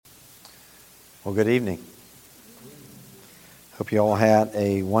Well, good evening. Hope you all had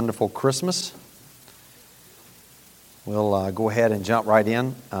a wonderful Christmas. We'll go ahead and jump right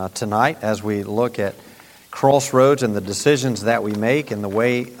in tonight as we look at Crossroads and the decisions that we make and the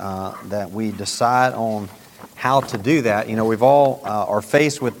way that we decide on how to do that. You know, we've all are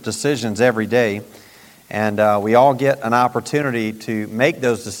faced with decisions every day, and we all get an opportunity to make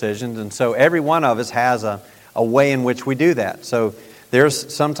those decisions, and so every one of us has a way in which we do that. So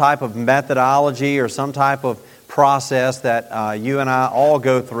there's some type of methodology or some type of process that you and I all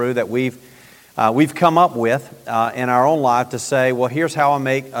go through that we've come up with in our own life to say, well, here's how I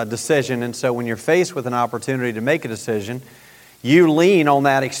make a decision. And so when you're faced with an opportunity to make a decision, you lean on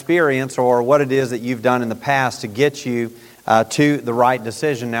that experience or what it is that you've done in the past to get you to the right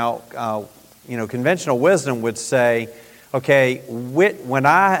decision. Now, conventional wisdom would say, okay, when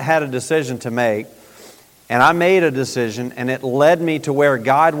I had a decision to make, and I made a decision, and it led me to where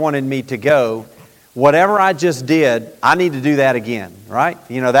God wanted me to go, whatever I just did, I need to do that again, right?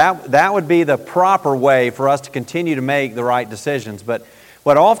 You know, that would be the proper way for us to continue to make the right decisions. But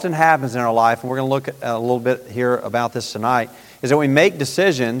what often happens in our life, and we're going to look at a little bit here about this tonight, is that we make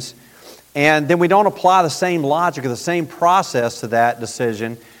decisions, and then we don't apply the same logic or the same process to that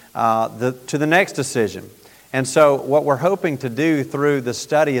decision to the next decision. And so what we're hoping to do through the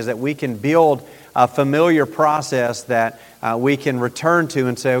study is that we can build a familiar process that we can return to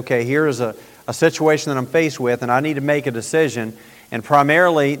and say, okay, here's a situation that I'm faced with and I need to make a decision. And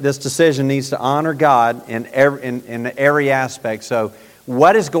primarily, this decision needs to honor God in every aspect. So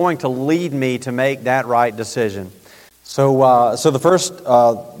what is going to lead me to make that right decision? So the first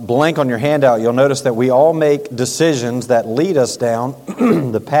blank on your handout, you'll notice that we all make decisions that lead us down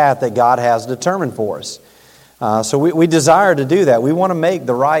the path that God has determined for us. So we desire to do that. We want to make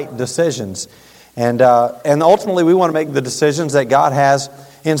the right decisions. And ultimately, we want to make the decisions that God has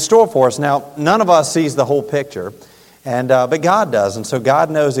in store for us. Now, none of us sees the whole picture, but God does. And so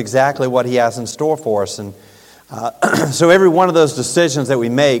God knows exactly what He has in store for us. And so every one of those decisions that we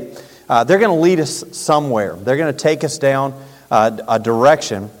make, they're going to lead us somewhere. They're going to take us down a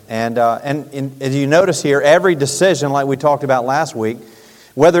direction. And as you notice here, every decision, like we talked about last week,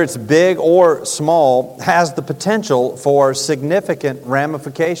 whether it's big or small, has the potential for significant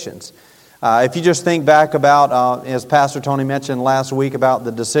ramifications. If you just think back about, as Pastor Tony mentioned last week, about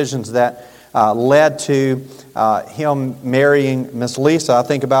the decisions that led to him marrying Miss Lisa, I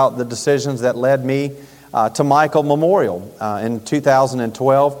think about the decisions that led me to Michael Memorial in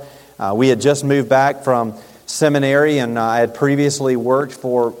 2012. We had just moved back from seminary, and I had previously worked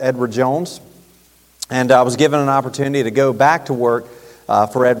for Edward Jones, and I was given an opportunity to go back to work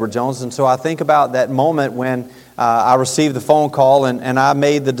for Edward Jones. And so I think about that moment when I received the phone call and I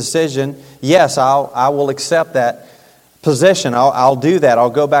made the decision, yes, I will accept that position. I'll do that.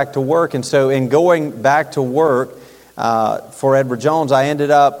 I'll go back to work. And so in going back to work for Edward Jones, I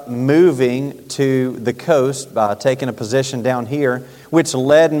ended up moving to the coast, taking a position down here, which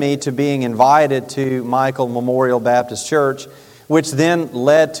led me to being invited to Michael Memorial Baptist Church, which then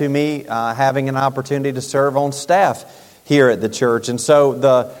led to me having an opportunity to serve on staff here at the church. And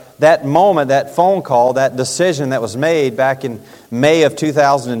so that moment, that phone call, that decision that was made back in May of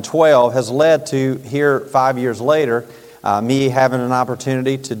 2012 has led to here 5 years later, me having an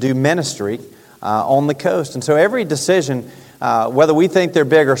opportunity to do ministry on the coast. And so every decision, whether we think they're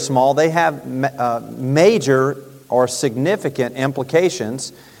big or small, they have major or significant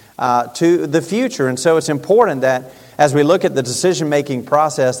implications to the future. And so it's important that as we look at the decision-making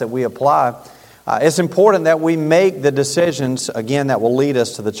process that we apply, it's important that we make the decisions, again, that will lead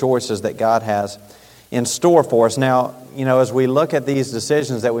us to the choices that God has in store for us. Now, you know, as we look at these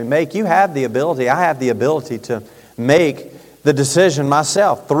decisions that we make, you have the ability, I have the ability to make the decision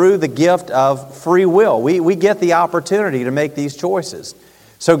myself through the gift of free will. We get the opportunity to make these choices.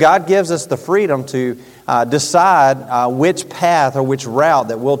 So God gives us the freedom to decide which path or which route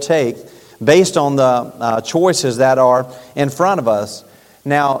that we'll take based on the choices that are in front of us.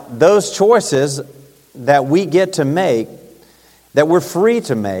 Now, those choices that we get to make, that we're free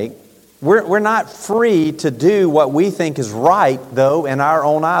to make, we're not free to do what we think is right, though, in our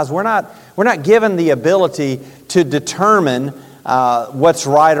own eyes. We're not given the ability to determine what's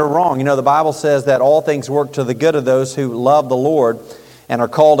right or wrong. You know, the Bible says that all things work to the good of those who love the Lord and are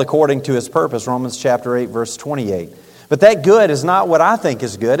called according to His purpose, Romans chapter 8, verse 28. But that good is not what I think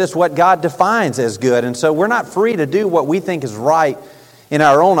is good. It's what God defines as good. And so we're not free to do what we think is right in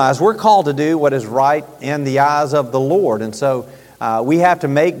our own eyes. We're called to do what is right in the eyes of the Lord. And so we have to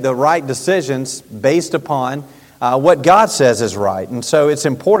make the right decisions based upon what God says is right. And so it's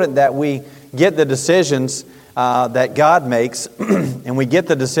important that we get the decisions that God makes, and we get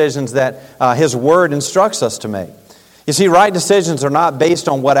the decisions that His Word instructs us to make. You see, right decisions are not based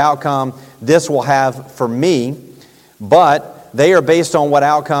on what outcome this will have for me, but they are based on what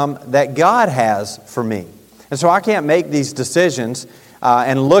outcome that God has for me. And so I can't make these decisions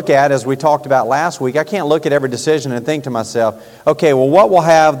and look at, as we talked about last week, I can't look at every decision and think to myself, okay, well, what will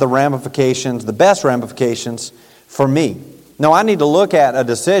have the ramifications, the best ramifications for me? No, I need to look at a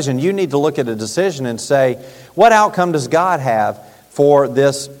decision. You need to look at a decision and say, what outcome does God have for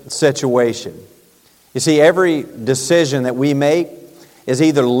this situation? You see, every decision that we make is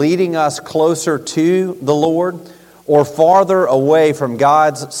either leading us closer to the Lord or farther away from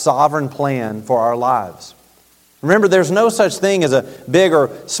God's sovereign plan for our lives. Remember, there's no such thing as a big or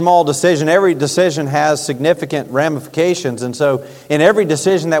small decision. Every decision has significant ramifications. And so in every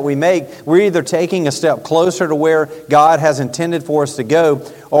decision that we make, we're either taking a step closer to where God has intended for us to go,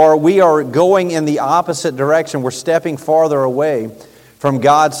 or we are going in the opposite direction. We're stepping farther away from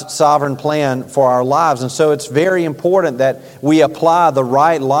God's sovereign plan for our lives. And so it's very important that we apply the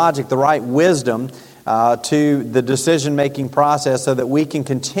right logic, the right wisdom to the decision-making process so that we can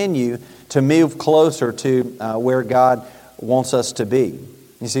continue to move closer to where God wants us to be.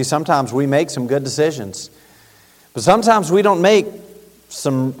 You see, sometimes we make some good decisions, but sometimes we don't make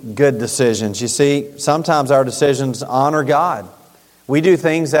some good decisions. You see, sometimes our decisions honor God. We do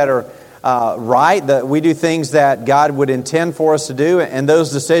things that are right, that we do things that God would intend for us to do, and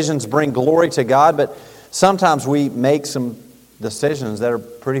those decisions bring glory to God, but sometimes we make some decisions that are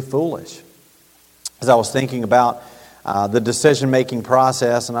pretty foolish. As I was thinking about the decision-making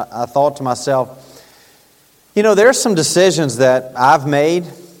process, and I thought to myself, you know, there's some decisions that I've made.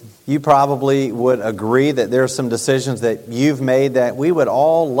 You probably would agree that there are some decisions that you've made that we would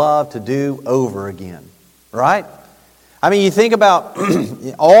all love to do over again, right? I mean, you think about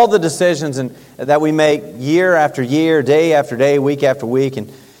all the decisions that we make year after year, day after day, week after week,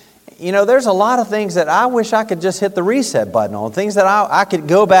 and you know, there's a lot of things that I wish I could just hit the reset button on, things that I could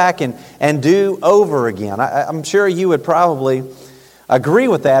go back and do over again. I'm sure you would probably agree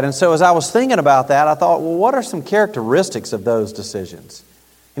with that. And so as I was thinking about that, I thought, well, what are some characteristics of those decisions?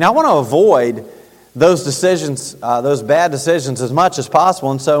 You know, I want to avoid those decisions, those bad decisions as much as possible.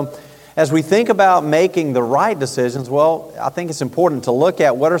 And so as we think about making the right decisions, well, I think it's important to look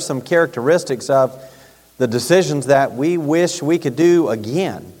at what are some characteristics of the decisions that we wish we could do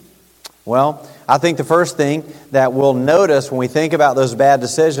again. Well, I think the first thing that we'll notice when we think about those bad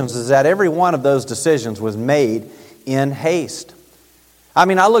decisions is that every one of those decisions was made in haste. I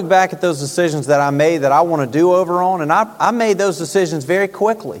mean, I look back at those decisions that I made that I want to do over on, and I made those decisions very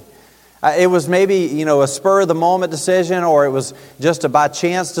quickly. It was maybe, you know, a spur-of-the-moment decision, or it was just a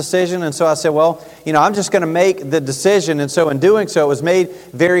by-chance decision, and so I said, well, you know, I'm just going to make the decision, and so in doing so, it was made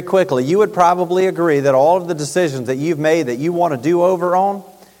very quickly. You would probably agree that all of the decisions that you've made that you want to do over on,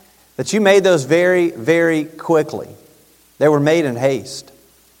 that you made those very, very quickly. They were made in haste.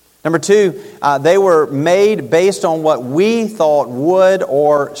 Number two, they were made based on what we thought would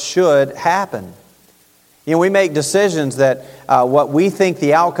or should happen. You know, we make decisions that what we think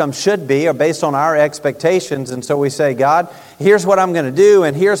the outcome should be are based on our expectations. And so we say, God, here's what I'm going to do,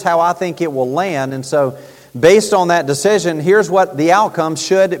 and here's how I think it will land. And so based on that decision, here's what the outcome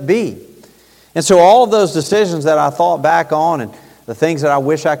should be. And so all of those decisions that I thought back on, and the things that I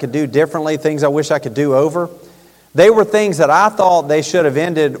wish I could do differently, things I wish I could do over, they were things that I thought they should have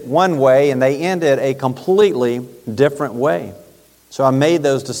ended one way, and they ended a completely different way. So I made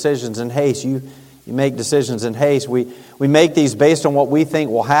those decisions in haste. You make decisions in haste. We make these based on what we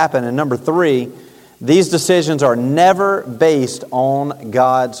think will happen. And number three, these decisions are never based on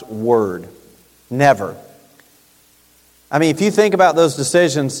God's Word. Never. I mean, if you think about those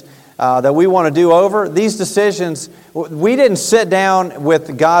decisions that we want to do over, these decisions, we didn't sit down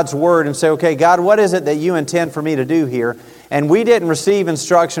with God's Word and say, okay, God, what is it that you intend for me to do here? And we didn't receive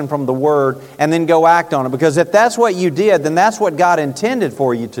instruction from the Word and then go act on it. Because if that's what you did, then that's what God intended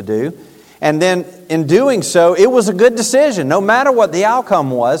for you to do. And then in doing so, it was a good decision. No matter what the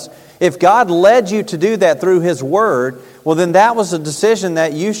outcome was, if God led you to do that through His Word, well, then that was a decision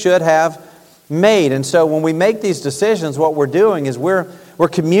that you should have made. And so when we make these decisions, what we're doing is we're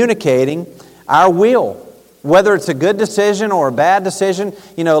communicating our will. Whether it's a good decision or a bad decision,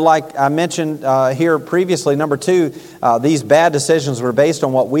 you know, like I mentioned here previously, number two, these bad decisions were based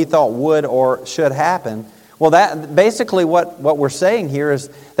on what we thought would or should happen. Well, that basically what we're saying here is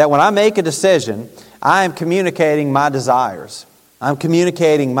that when I make a decision, I am communicating my desires. I'm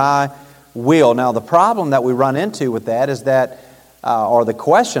communicating my will. Now, the problem that we run into with that is that, or the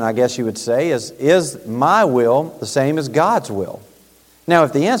question, I guess you would say, is my will the same as God's will? Now,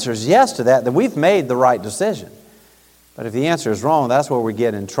 if the answer is yes to that, then we've made the right decision. But if the answer is wrong, that's where we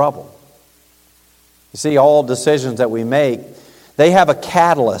get in trouble. You see, all decisions that we make, they have a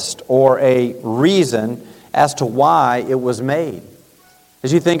catalyst or a reason as to why it was made.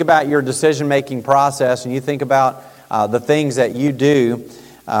 As you think about your decision-making process and you think about the things that you do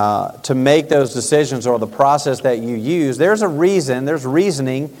to make those decisions or the process that you use, there's a reason, there's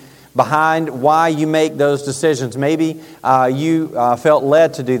reasoning behind why you make those decisions. Maybe you felt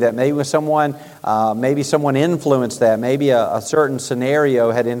led to do that. Maybe someone influenced that. Maybe a certain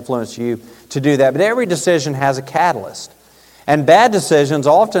scenario had influenced you to do that. But every decision has a catalyst. And bad decisions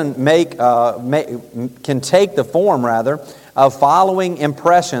often can take the form, of following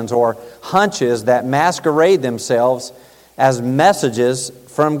impressions or hunches that masquerade themselves as messages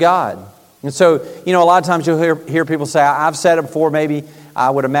from God. And so, a lot of times you'll hear people say, I've said it before, maybe I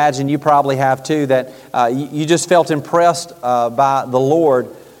would imagine you probably have too, that you just felt impressed by the Lord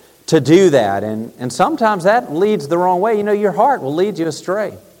to do that. And sometimes that leads the wrong way. Your heart will lead you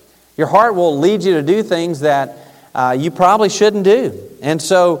astray. Your heart will lead you to do things that you probably shouldn't do. And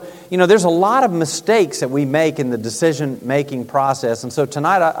so, there's a lot of mistakes that we make in the decision-making process. And so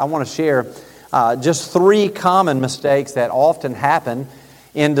tonight I want to share just 3 common mistakes that often happen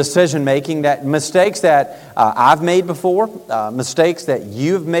in decision-making, that mistakes that I've made before, mistakes that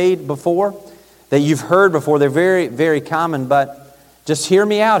you've made before, that you've heard before. They're very, very common, but just hear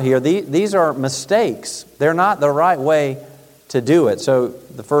me out here. These are mistakes. They're not the right way to do it. So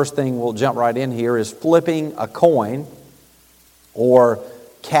the first thing we'll jump right in here is flipping a coin or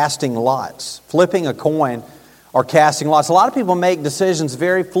casting lots. Flipping a coin or casting lots. A lot of people make decisions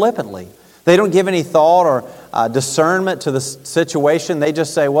very flippantly. They don't give any thought or discernment to the situation. They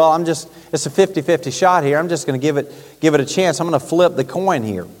just say, well, it's a 50-50 shot here. I'm just going to give it a chance. I'm going to flip the coin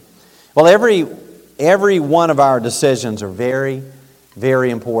here. Well, every one of our decisions are very,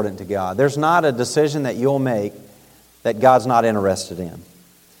 very important to God. There's not a decision that you'll make that God's not interested in.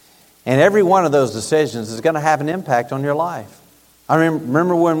 And every one of those decisions is going to have an impact on your life. I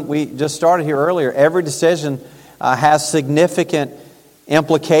remember when we just started here earlier, every decision has significant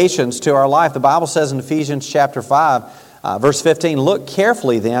implications to our life. The Bible says in Ephesians chapter 5, verse 15, look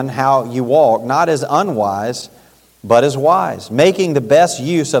carefully then how you walk, not as unwise, but as wise, making the best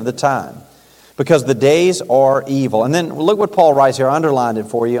use of the time, because the days are evil. And then look what Paul writes here. I underlined it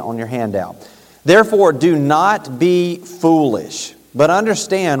for you on your handout. Therefore, do not be foolish, but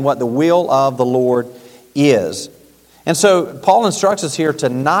understand what the will of the Lord is. And so Paul instructs us here to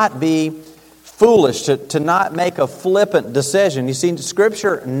not be foolish, to not make a flippant decision. You see,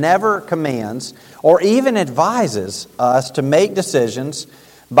 Scripture never commands or even advises us to make decisions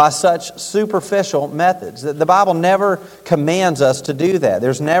by such superficial methods. The Bible never commands us to do that.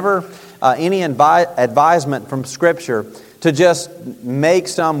 There's never any advisement from Scripture to just make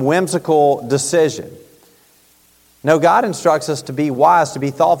some whimsical decision. No, God instructs us to be wise, to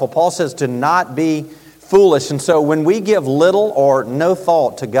be thoughtful. Paul says to not be foolish. And so when we give little or no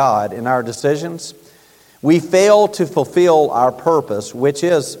thought to God in our decisions, we fail to fulfill our purpose, which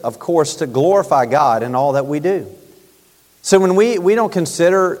is, of course, to glorify God in all that we do. So when we don't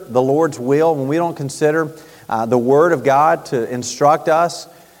consider the Lord's will, when we don't consider the Word of God to instruct us,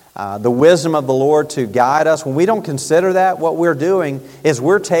 the wisdom of the Lord to guide us, when we don't consider that, what we're doing is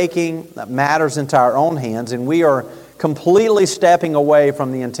we're taking matters into our own hands, and we are completely stepping away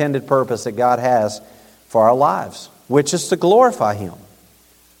from the intended purpose that God has for our lives, which is to glorify Him.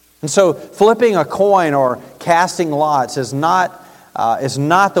 And so flipping a coin or casting lots is not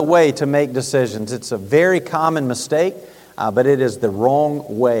the way to make decisions. It's a very common mistake, but it is the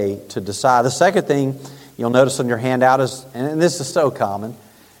wrong way to decide. The second thing you'll notice on your handout is, and this is so common,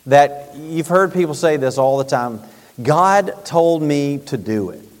 that you've heard people say this all the time, God told me to do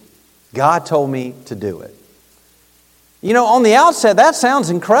it. God told me to do it. On the outset, that sounds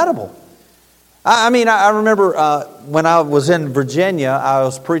incredible. I remember when I was in Virginia, I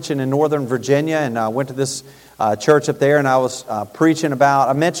was preaching in Northern Virginia, and I went to this church up there, and I was preaching about,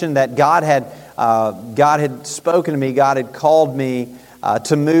 I mentioned that God had spoken to me, God had called me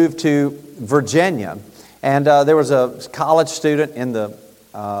to move to Virginia. And there was a college student in the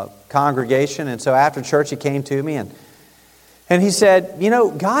congregation, and so after church he came to me and he said,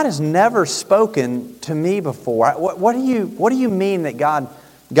 God has never spoken to me before. What do you mean that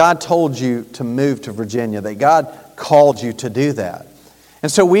God told you to move to Virginia, that God called you to do that?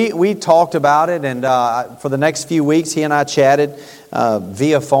 And so we talked about it, and for the next few weeks he and I chatted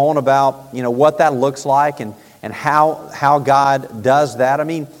via phone about what that looks like and how God does that. I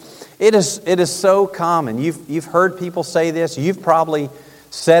mean, it is so common. You've heard people say this. You've probably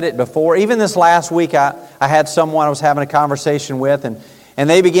said it before. Even this last week, I had someone I was having a conversation with, and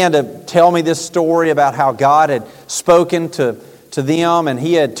they began to tell me this story about how God had spoken to them, and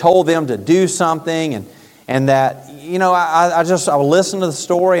He had told them to do something, and that, I listened to the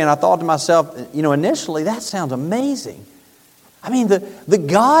story, and I thought to myself, initially, that sounds amazing. I mean, the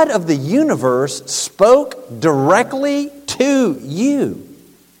God of the universe spoke directly to you.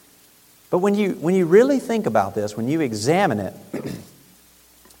 But when you really think about this, when you examine it,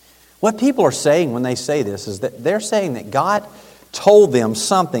 what people are saying when they say this is that they're saying that God told them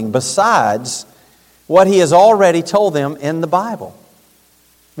something besides what He has already told them in the Bible.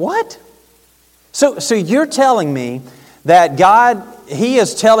 What? So you're telling me that God, He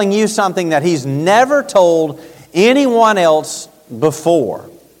is telling you something that He's never told anyone else before.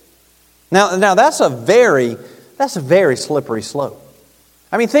 Now that's a very slippery slope.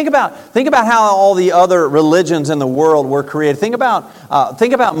 I mean, think about how all the other religions in the world were created. Think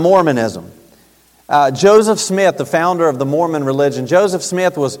about Mormonism. Joseph Smith, the founder of the Mormon religion, Joseph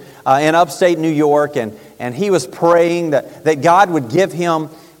Smith was in upstate New York, and he was praying that God would give him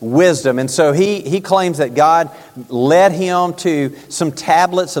wisdom. And so he claims that God led him to some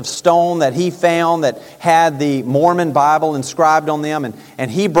tablets of stone that he found that had the Mormon Bible inscribed on them, and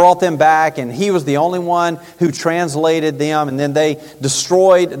he brought them back, and he was the only one who translated them, and then they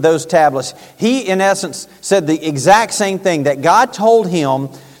destroyed those tablets. He, in essence, said the exact same thing, that God told him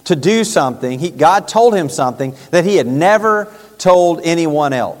to do something. God told him something that He had never told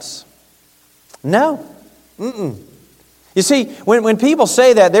anyone else. No. You see, when people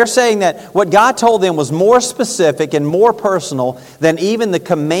say that, they're saying that what God told them was more specific and more personal than even the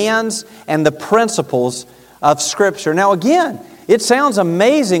commands and the principles of Scripture. Now again, it sounds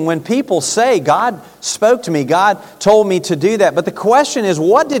amazing when people say, God spoke to me, God told me to do that. But the question is,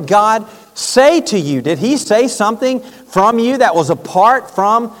 what did God say to you? Did He say something from you that was apart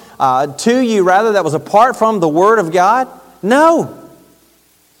from, that was apart from the Word of God? No.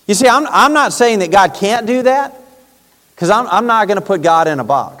 You see, I'm not saying that God can't do that, because I'm not going to put God in a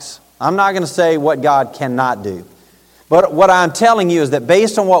box. I'm not going to say what God cannot do. But what I'm telling you is that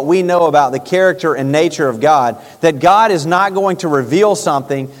based on what we know about the character and nature of God, that God is not going to reveal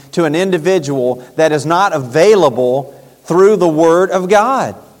something to an individual that is not available through the Word of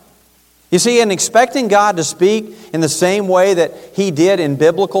God. You see, in expecting God to speak in the same way that He did in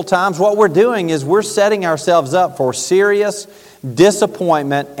biblical times, what we're doing is we're setting ourselves up for serious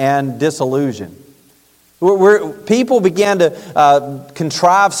disappointment and disillusion. People began to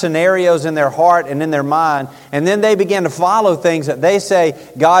contrive scenarios in their heart and in their mind, and then they began to follow things that they say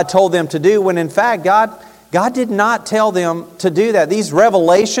God told them to do, when in fact God did not tell them to do that. These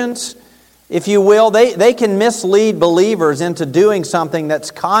revelations, if you will, they can mislead believers into doing something that's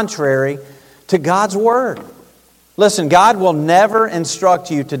contrary to God's Word. Listen, God will never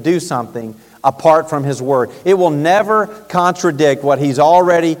instruct you to do something apart from His Word. It will never contradict what He's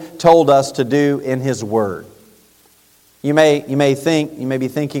already told us to do in His Word. You may be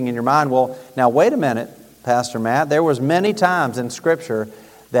thinking in your mind, well, now wait a minute, Pastor Matt. There was many times in Scripture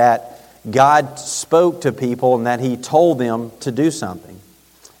that God spoke to people and that He told them to do something.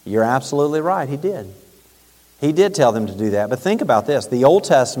 You're absolutely right, He did. He did tell them to do that. But think about this. The Old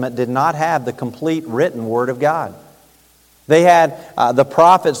Testament did not have the complete written Word of God. They had the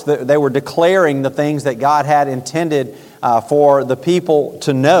prophets, they were declaring the things that God had intended for the people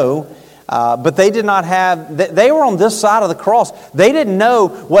to know. But they did not have, they were on this side of the cross. They didn't know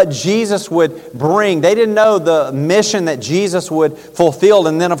what Jesus would bring. They didn't know the mission that Jesus would fulfill.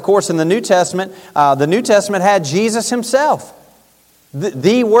 And then, of course, in the New Testament had Jesus Himself.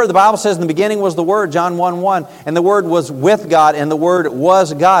 The Word, the Bible says in the beginning was the Word, John 1:1, and the Word was with God, and the Word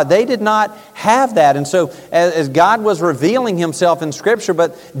was God. They did not have that. And so as God was revealing Himself in Scripture,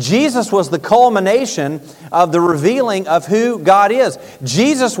 but Jesus was the culmination of the revealing of who God is.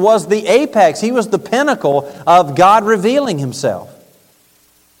 Jesus was the apex. He was the pinnacle of God revealing Himself.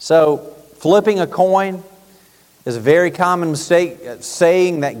 So flipping a coin is a very common mistake,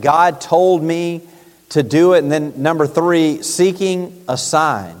 saying that God told me to do it. And then number 3, seeking a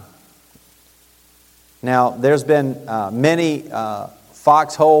sign. Now, there's been many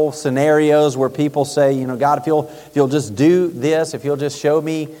foxhole scenarios where people say, God, if you'll just do this, if you'll just show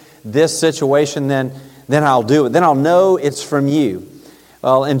me this situation, then I'll do it. Then I'll know it's from you.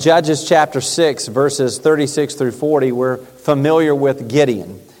 Well, in Judges chapter 6, verses 36 through 40, we're familiar with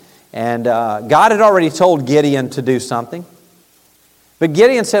Gideon. And God had already told Gideon to do something. But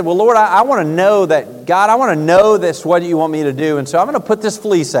Gideon said, well, Lord, I want to know that, God, I want to know this, what you want me to do. And so I'm going to put this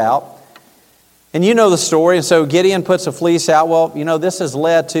fleece out. And you know the story. And so Gideon puts a fleece out. Well, this has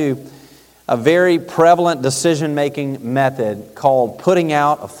led to a very prevalent decision-making method called putting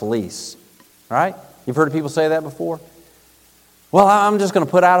out a fleece. Right? You've heard people say that before? Well, I'm just going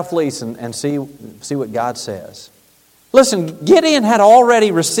to put out a fleece and see what God says. Listen, Gideon had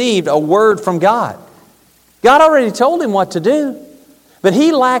already received a word from God. God already told him what to do. But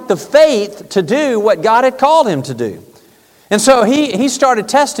he lacked the faith to do what God had called him to do. And so he started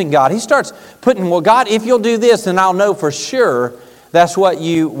testing God. He starts putting, well, God, if you'll do this, then I'll know for sure that's what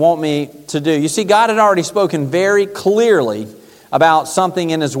you want me to do. You see, God had already spoken very clearly about something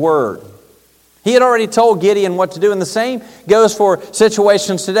in His Word. He had already told Gideon what to do, and the same goes for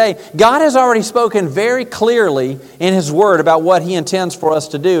situations today. God has already spoken very clearly in His Word about what He intends for us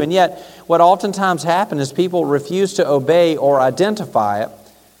to do, and yet what oftentimes happens is people refuse to obey or identify it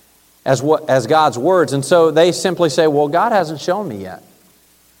as God's words, and so they simply say, well, God hasn't shown me yet.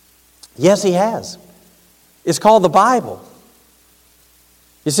 Yes, He has. It's called the Bible.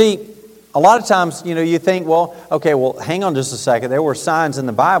 You see, a lot of times, you think, well, hang on just a second. There were signs in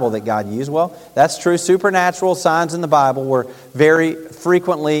the Bible that God used. Well, that's true. Supernatural signs in the Bible were very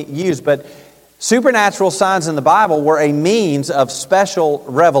frequently used. But supernatural signs in the Bible were a means of special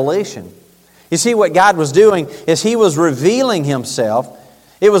revelation. You see, what God was doing is He was revealing Himself.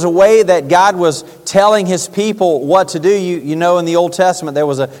 It was a way that God was telling His people what to do. You know, in the Old Testament, there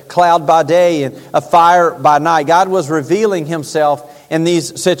was a cloud by day and a fire by night. God was revealing Himself in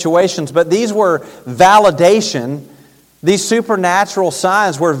these situations, but these were validation. These supernatural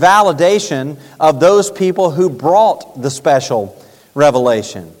signs were validation of those people who brought the special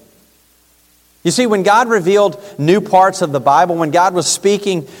revelation. You see, when God revealed new parts of the Bible, when God was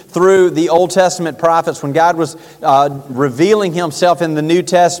speaking through the Old Testament prophets, when God was revealing Himself in the New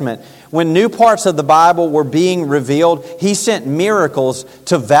Testament, when new parts of the Bible were being revealed, He sent miracles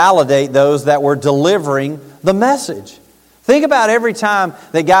to validate those that were delivering the message. Think about every time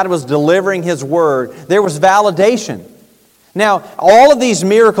that God was delivering His Word, there was validation. Now, all of these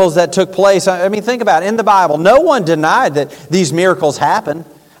miracles that took place, think about it, in the Bible, no one denied that these miracles happened.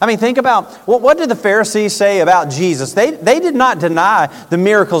 Think about, what did the Pharisees say about Jesus? They did not deny the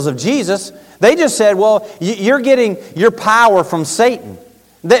miracles of Jesus. They just said, well, you're getting your power from Satan.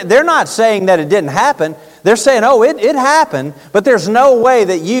 They're not saying that it didn't happen. They're saying, oh, it happened, but there's no way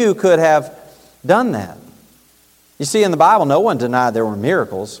that you could have done that. You see, in the Bible, no one denied there were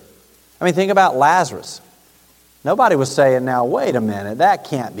miracles. Think about Lazarus. Nobody was saying, now, wait a minute, that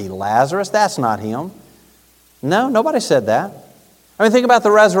can't be Lazarus. That's not him. No, nobody said that. Think about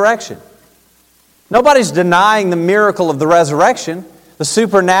the resurrection. Nobody's denying the miracle of the resurrection, the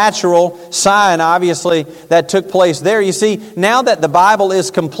supernatural sign, obviously, that took place there. You see, now that the Bible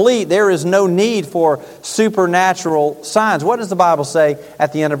is complete, there is no need for supernatural signs. What does the Bible say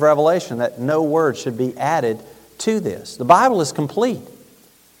at the end of Revelation? That no word should be added to this. The Bible is complete.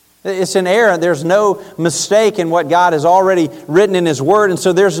 It's inerrant. There's no mistake in what God has already written in His Word, and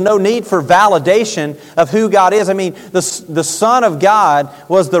so there's no need for validation of who God is. The Son of God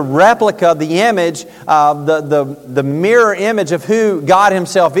was the replica, the image, the mirror image of who God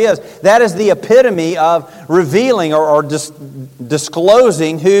Himself is. That is the epitome of revealing or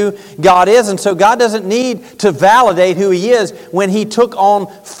disclosing who God is, and so God doesn't need to validate who He is when He took on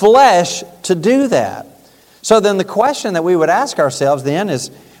flesh to do that. So then the question that we would ask ourselves then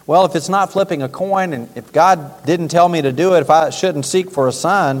is, well, if it's not flipping a coin, and if God didn't tell me to do it, if I shouldn't seek for a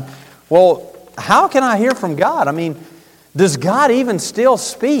sign, well, how can I hear from God? Does God even still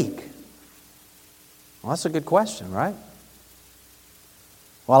speak? Well, that's a good question, right?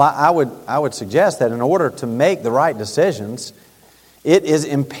 Well, I would suggest that in order to make the right decisions, it is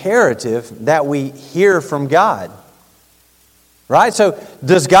imperative that we hear from God. Right? So,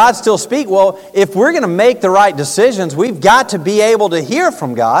 does God still speak? Well, if we're going to make the right decisions, we've got to be able to hear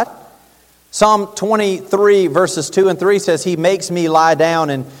from God. Psalm 23 verses 2 and 3 says, He makes me lie down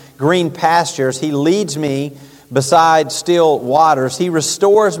in green pastures. He leads me beside still waters. He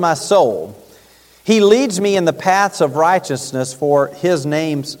restores my soul. He leads me in the paths of righteousness for His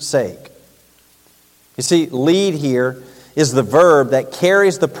name's sake. You see, lead here is the verb that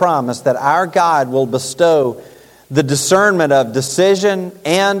carries the promise that our God will bestow the discernment of decision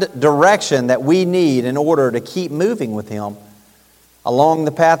and direction that we need in order to keep moving with Him along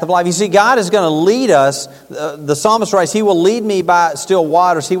the path of life. You see, God is going to lead us. The psalmist writes, He will lead me by still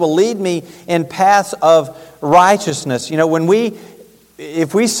waters. He will lead me in paths of righteousness.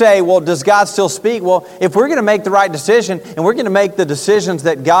 If we say, well, does God still speak? Well, if we're going to make the right decision and we're going to make the decisions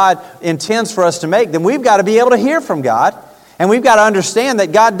that God intends for us to make, then we've got to be able to hear from God. And we've got to understand that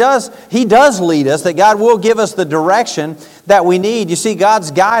He does lead us, that God will give us the direction that we need. You see, God's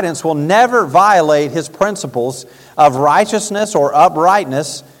guidance will never violate His principles of righteousness or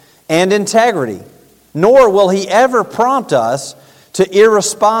uprightness and integrity, nor will He ever prompt us to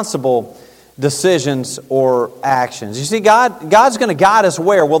irresponsible decisions or actions. You see, God's going to guide us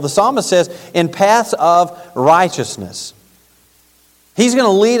where? Well, the psalmist says, in paths of righteousness. He's going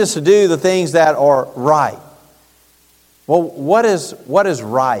to lead us to do the things that are right. Well, what is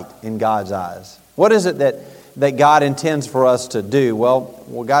right in God's eyes? What is it that God intends for us to do?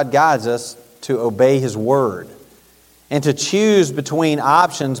 Well, God guides us to obey His Word and to choose between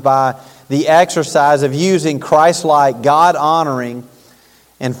options by the exercise of using Christ-like, God-honoring,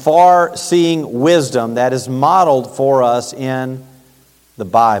 and far-seeing wisdom that is modeled for us in the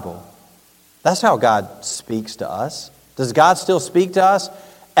Bible. That's how God speaks to us. Does God still speak to us?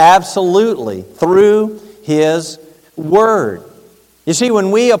 Absolutely, through His Word. You see,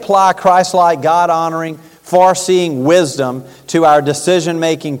 when we apply Christ-like, God-honoring, far-seeing wisdom to our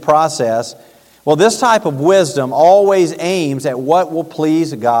decision-making process, well, this type of wisdom always aims at what will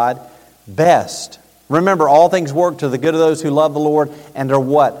please God best. Remember, all things work to the good of those who love the Lord and are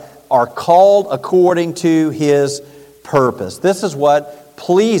what? Are called according to His purpose. This is what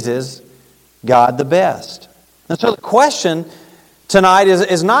pleases God the best. And so the question tonight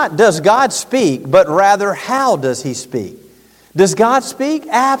is not, does God speak, but rather, how does He speak? Does God speak?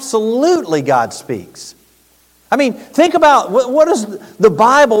 Absolutely God speaks. I mean, think about what is the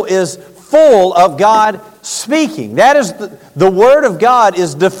Bible is full of God speaking. That is, the Word of God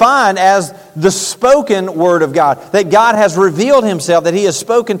is defined as the spoken Word of God. That God has revealed Himself, that He has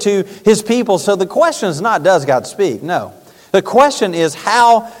spoken to His people. So the question is not, does God speak? No. The question is,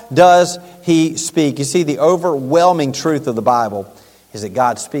 how does He speak? You see, the overwhelming truth of the Bible is that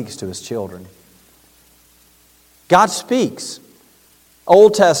God speaks to His children. God speaks.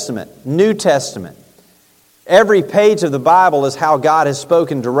 Old Testament, New Testament. Every page of the Bible is how God has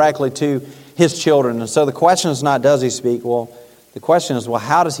spoken directly to His children. And so the question is not, does He speak? Well, the question is, well,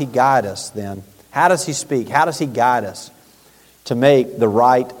 how does He guide us then? How does He speak? How does He guide us to make the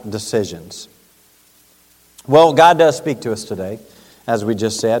right decisions? Well, God does speak to us today, as we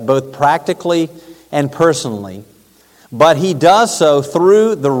just said, both practically and personally. But He does so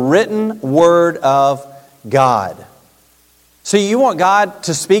through the written Word of God. So you want God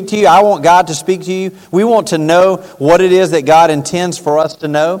to speak to you? I want God to speak to you. We want to know what it is that God intends for us to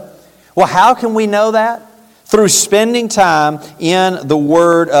know. Well, how can we know that? Through spending time in the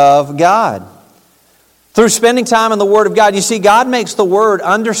Word of God. Through spending time in the Word of God. You see, God makes the Word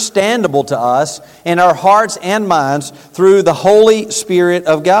understandable to us in our hearts and minds through the Holy Spirit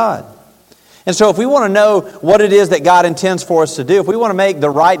of God. And so if we want to know what it is that God intends for us to do, if we want to make the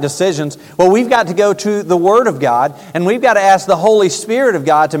right decisions, well, we've got to go to the Word of God, and we've got to ask the Holy Spirit of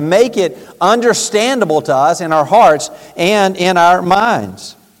God to make it understandable to us in our hearts and in our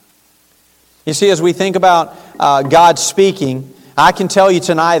minds. You see, as we think about God speaking, I can tell you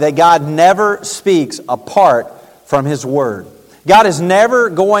tonight that God never speaks apart from His Word. God is never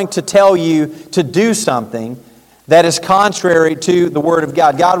going to tell you to do something that is contrary to the Word of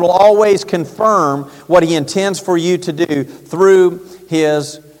God. God will always confirm what He intends for you to do through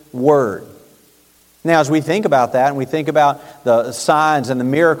His Word. Now, as we think about that, and we think about the signs and the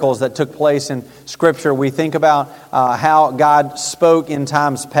miracles that took place in Scripture, we think about how God spoke in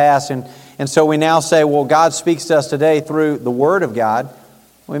times past, and so we now say, well, God speaks to us today through the Word of God.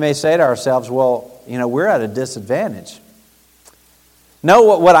 We may say to ourselves, well, we're at a disadvantage.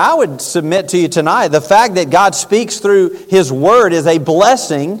 No, what I would submit to you tonight, the fact that God speaks through His Word is a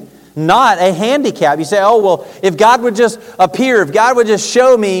blessing, not a handicap. You say, oh, well, if God would just appear, if God would just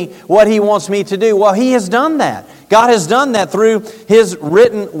show me what He wants me to do. Well, He has done that. God has done that through His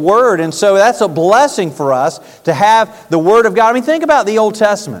written Word. And so that's a blessing for us to have the Word of God. I mean, think about the Old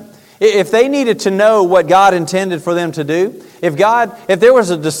Testament. If they needed to know what God intended for them to do, if there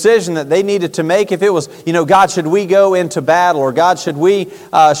was a decision that they needed to make, if it was, God, should we go into battle, or God, should we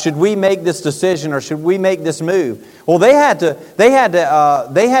make this decision, or should we make this move? Well, they had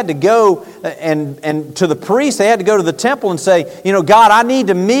to go and to the priest. They had to go to the temple and say, God, I need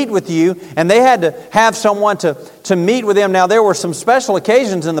to meet with you, and they had to have someone to meet with them. Now, there were some special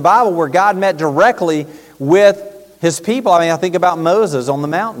occasions in the Bible where God met directly with His people. I think about Moses on the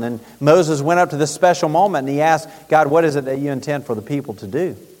mountain, and Moses went up to this special moment and he asked God, what is it that you intend for the people to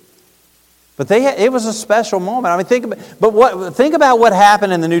do? But it was a special moment. Think about what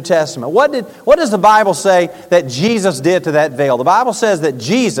happened in the New Testament. What does the Bible say that Jesus did to that veil? The Bible says that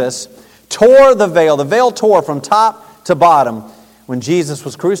Jesus tore the veil. The veil tore from top to bottom when Jesus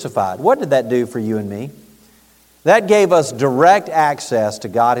was crucified. What did that do for you and me? That gave us direct access to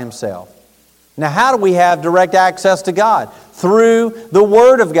God Himself. Now, how do we have direct access to God? Through the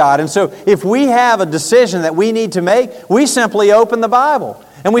Word of God. And so if we have a decision that we need to make, we simply open the Bible.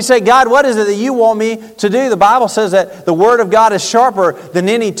 And we say, God, what is it that you want me to do? The Bible says that the Word of God is sharper than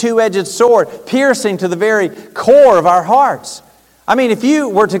any two-edged sword, piercing to the very core of our hearts. I mean, if you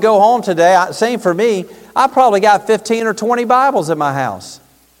were to go home today, same for me, I probably got 15 or 20 Bibles at my house.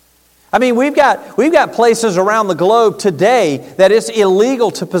 I mean, we've got places around the globe today that it's illegal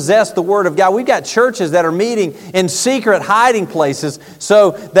to possess the Word of God. We've got churches that are meeting in secret hiding places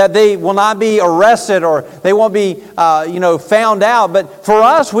so that they will not be arrested or they won't be found out. But for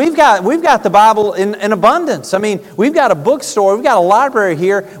us, we've got the Bible in abundance. I mean, we've got a bookstore, we've got a library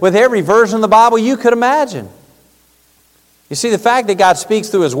here with every version of the Bible you could imagine. You see, the fact that God speaks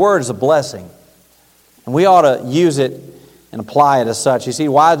through His Word is a blessing, and we ought to use it and apply it as such. You see,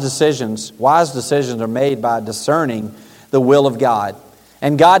 wise decisions are made by discerning the will of God.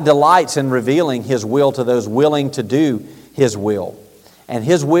 And God delights in revealing His will to those willing to do His will. And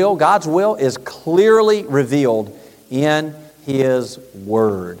His will, God's will, is clearly revealed in His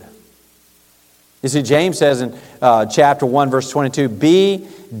Word. You see, James says in chapter 1, verse 22, be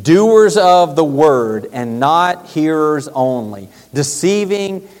doers of the Word and not hearers only,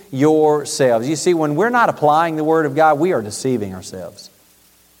 deceiving yourselves. You see, when we're not applying the Word of God, we are deceiving ourselves.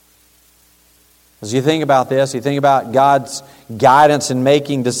 As you think about this, you think about God's guidance in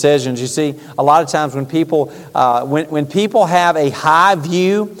making decisions. You see, a lot of times when people have a high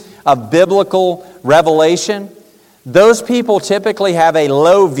view of biblical revelation, those people typically have a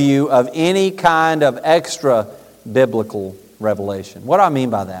low view of any kind of extra biblical revelation. What do I mean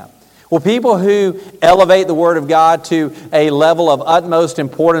by that? Well, people who elevate the Word of God to a level of utmost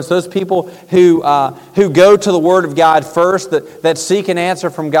importance, those people who go to the Word of God first, that seek an answer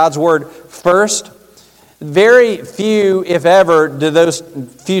from God's Word first, very few, if ever, do those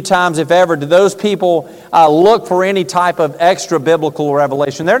people look for any type of extra biblical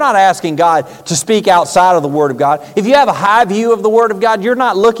revelation. They're not asking God to speak outside of the Word of God. If you have a high view of the Word of God, you're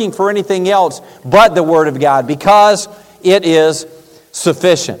not looking for anything else but the Word of God because it is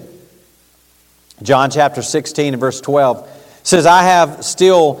sufficient. John chapter 16 and verse 12 says, I have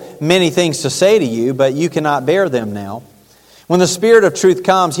still many things to say to you, but you cannot bear them now. When the Spirit of truth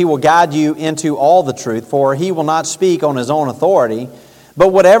comes, He will guide you into all the truth, for He will not speak on His own authority,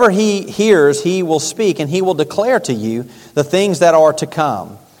 but whatever He hears, He will speak, and He will declare to you the things that are to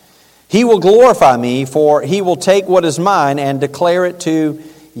come. He will glorify Me, for He will take what is mine and declare it to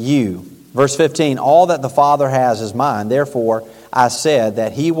you. Verse 15, all that the Father has is mine, therefore I said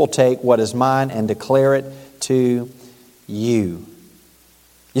that He will take what is mine and declare it to you.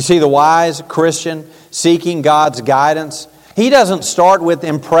 You see, the wise Christian seeking God's guidance, he doesn't start with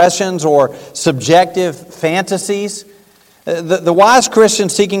impressions or subjective fantasies. The wise Christian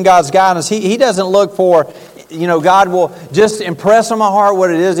seeking God's guidance, he doesn't look for, God will just impress on my heart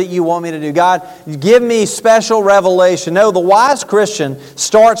what it is that you want me to do. God, give me special revelation. No, the wise Christian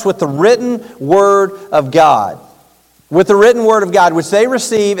starts with the written Word of God. With the written Word of God, which they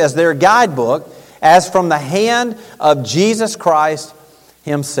receive as their guidebook, as from the hand of Jesus Christ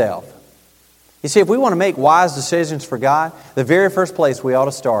Himself. You see, if we want to make wise decisions for God, the very first place we ought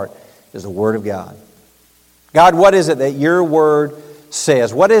to start is the Word of God. God, what is it that Your Word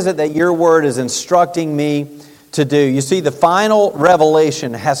says? What is it that Your Word is instructing me to do? You see, the final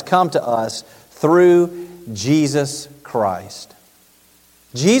revelation has come to us through Jesus Christ.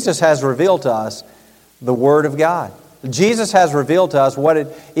 Jesus has revealed to us the Word of God. Jesus has revealed to us what it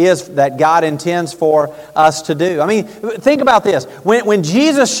is that God intends for us to do. I mean, think about this. When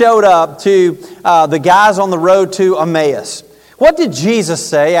Jesus showed up to the guys on the road to Emmaus, what did Jesus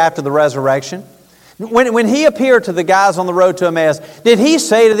say after the resurrection? When He appeared to the guys on the road to Emmaus, did He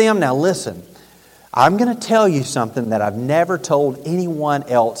say to them, now listen, I'm going to tell you something that I've never told anyone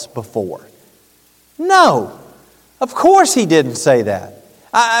else before? No, of course He didn't say that.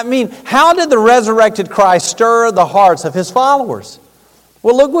 I mean, how did the resurrected Christ stir the hearts of His followers?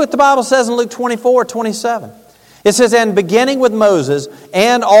 Well, look what the Bible says in Luke 24:27. It says, and beginning with Moses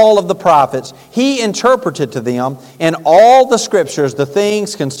and all of the prophets, He interpreted to them in all the Scriptures the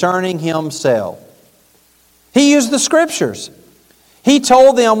things concerning Himself. He used the Scriptures. He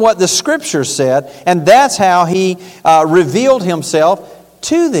told them what the Scriptures said, and that's how He revealed Himself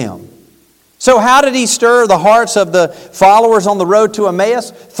to them. So how did He stir the hearts of the followers on the road to Emmaus?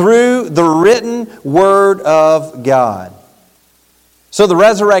 Through the written Word of God. So the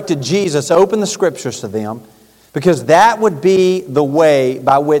resurrected Jesus opened the Scriptures to them because that would be the way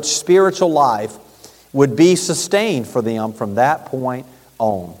by which spiritual life would be sustained for them from that point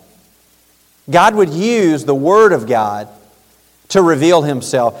on. God would use the Word of God to reveal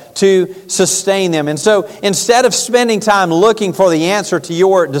Himself, to sustain them. And so instead of spending time looking for the answer to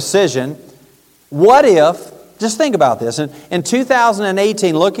your decision, what if Just think about this. In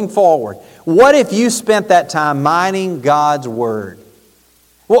 2018, looking forward, what if you spent that time mining God's Word?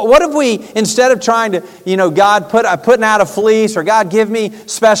 What if we, instead of trying to, God putting out a fleece or God give me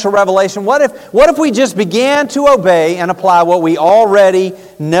special revelation, what if we just began to obey and apply what we already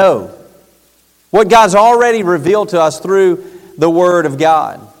know? What God's already revealed to us through the Word of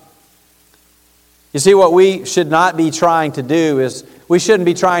God. You see, what we should not be trying to do is we shouldn't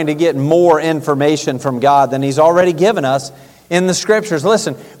be trying to get more information from God than He's already given us in the Scriptures.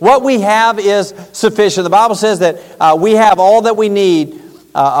 Listen, what we have is sufficient. The Bible says that we have all that we need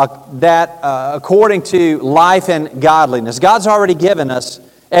according to life and godliness. God's already given us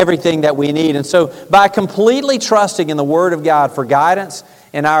everything that we need. And so by completely trusting in the Word of God for guidance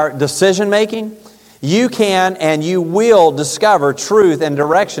in our decision making, you can and you will discover truth and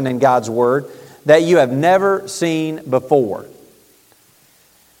direction in God's Word that you have never seen before.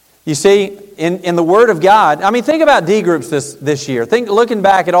 You see, in the Word of God, think about D groups this year. Looking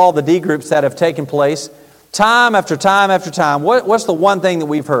back at all the D groups that have taken place, time after time after time, what's the one thing that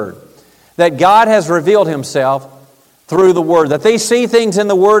we've heard? That God has revealed Himself through the Word. That they see things in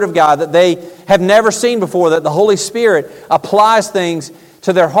the Word of God that they have never seen before. That the Holy Spirit applies things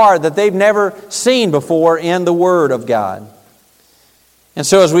to their heart that they've never seen before in the Word of God. And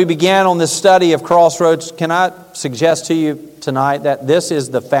so as we began on this study of Crossroads, can I suggest to you tonight that this is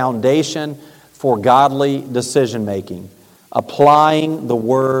the foundation for godly decision making. Applying the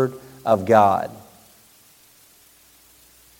Word of God.